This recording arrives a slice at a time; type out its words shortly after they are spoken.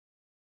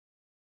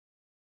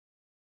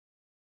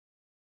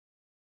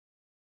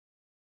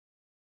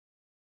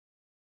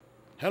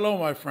Hello,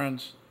 my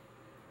friends.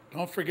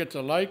 Don't forget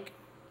to like,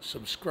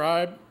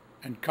 subscribe,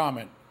 and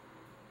comment.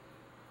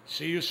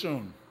 See you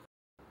soon.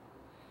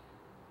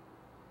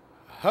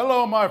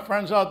 Hello, my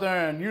friends out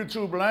there in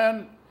YouTube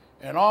land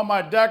and all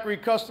my Daiquiri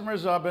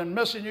customers. I've been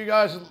missing you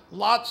guys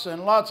lots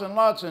and lots and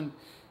lots, and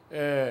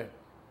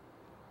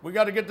we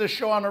got to get this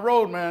show on the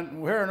road,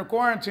 man. We're here in a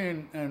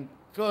quarantine and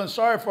feeling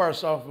sorry for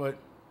ourselves, but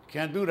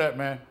can't do that,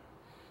 man.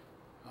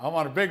 I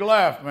want a big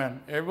laugh,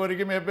 man. Everybody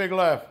give me a big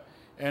laugh.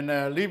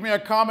 And leave me a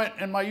comment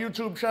in my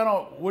YouTube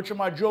channel, which of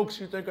my jokes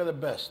you think are the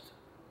best.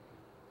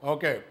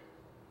 Okay,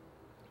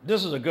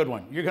 this is a good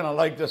one. You're gonna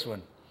like this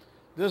one.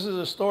 This is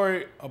a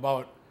story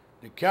about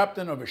the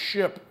captain of a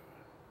ship,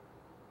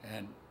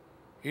 and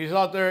he's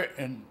out there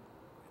in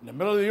the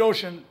middle of the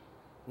ocean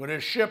with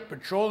his ship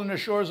patrolling the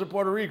shores of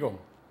Puerto Rico.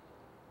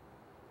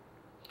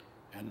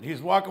 And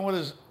he's walking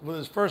with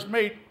his first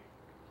mate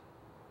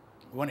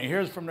when he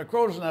hears from the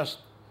crow's nest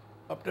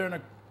up there in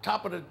the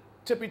top of the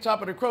tippy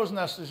top of the crow's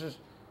nest. He says,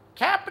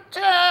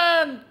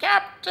 "Captain,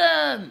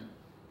 Captain."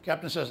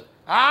 Captain says,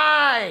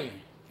 "Aye."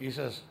 He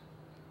says,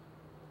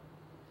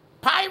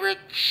 "Pirate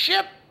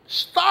ship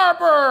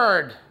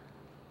starboard."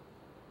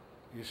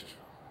 He says,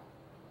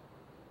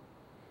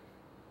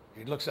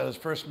 he looks at his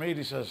first mate.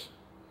 He says,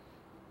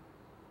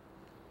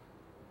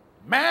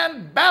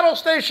 "Man, battle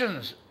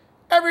stations.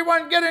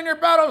 Everyone get in your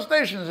battle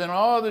stations." And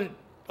all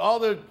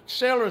the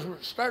sailors were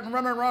starting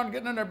running around,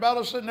 getting in their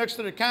battle stations next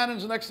to the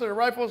cannons, next to the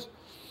rifles.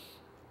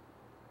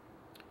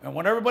 And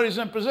when everybody's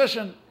in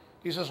position,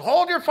 he says,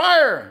 "Hold your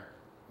fire."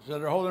 So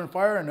they're holding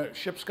fire, and the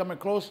ship's coming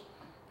close.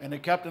 And the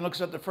captain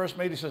looks at the first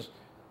mate. He says,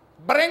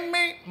 "Bring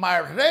me my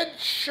red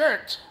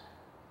shirt."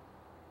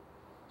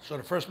 So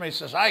the first mate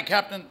says, "Aye,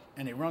 Captain."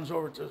 And he runs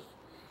over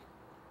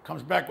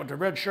comes back with the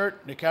red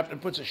shirt. And the captain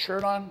puts his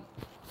shirt on.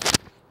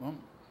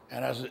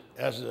 And as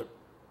the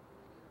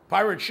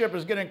pirate ship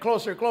is getting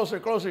closer, closer,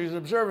 closer, he's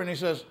observing. He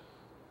says,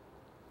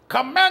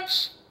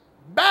 "Commence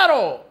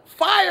battle,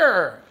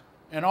 fire."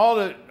 And all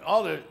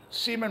the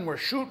seamen were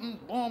shooting,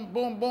 boom,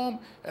 boom, boom,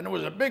 and there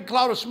was a big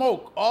cloud of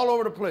smoke all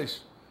over the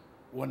place.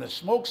 When the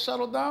smoke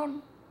settled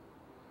down,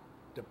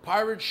 the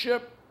pirate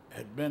ship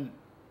had been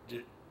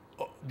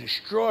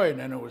destroyed,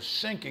 and it was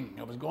sinking.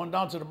 It was going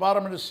down to the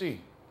bottom of the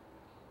sea.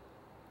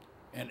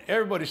 And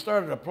everybody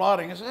started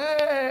applauding and said,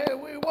 "Hey,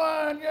 we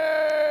won,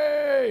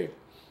 yay!"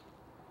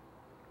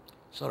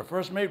 So the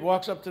first mate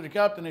walks up to the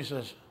captain. He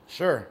says,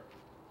 "Sir,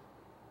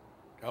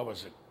 that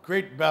was a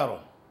great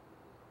battle.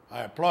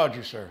 I applaud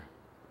you, sir."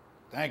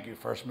 "Thank you,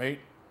 first mate."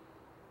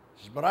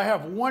 He says, "But I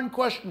have one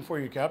question for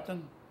you,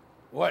 Captain."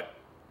 "What?"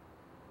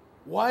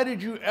 "Why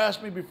did you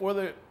ask me before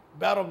the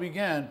battle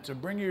began to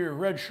bring you your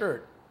red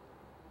shirt?"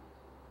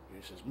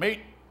 He says,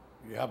 "Mate,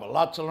 you have a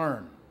lot to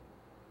learn.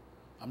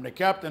 I'm the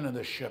captain of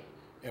this ship.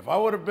 If I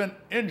would have been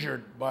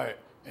injured by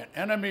an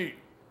enemy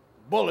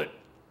bullet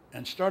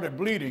and started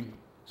bleeding,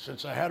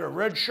 since I had a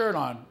red shirt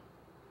on,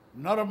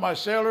 none of my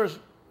sailors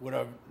would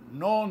have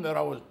known that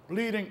I was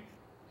bleeding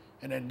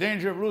and in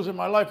danger of losing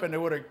my life, and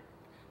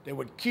they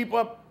would keep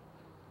up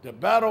the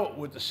battle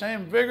with the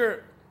same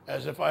vigor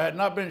as if I had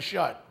not been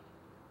shot."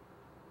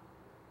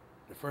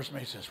 The first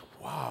mate says,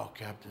 "Wow,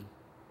 Captain.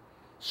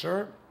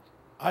 Sir,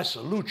 I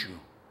salute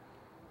you.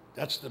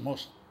 That's the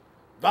most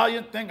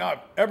valiant thing I've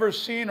ever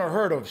seen or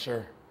heard of,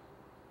 sir."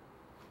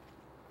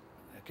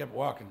 They kept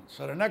walking.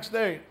 So the next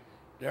day,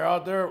 they're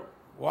out there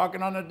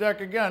walking on the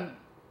deck again,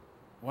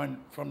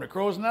 when from the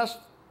crow's nest,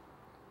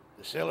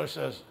 the sailor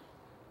says,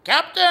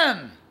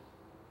 "Captain."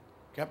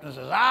 Captain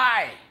says,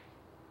 "Aye."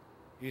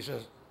 He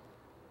says,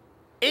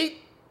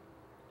 "8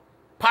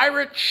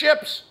 pirate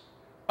ships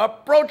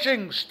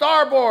approaching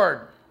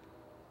starboard."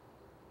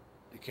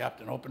 The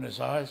captain opened his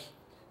eyes.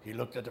 He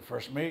looked at the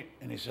first mate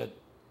and he said,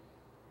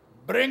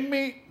 "Bring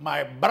me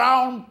my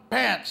brown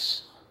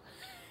pants."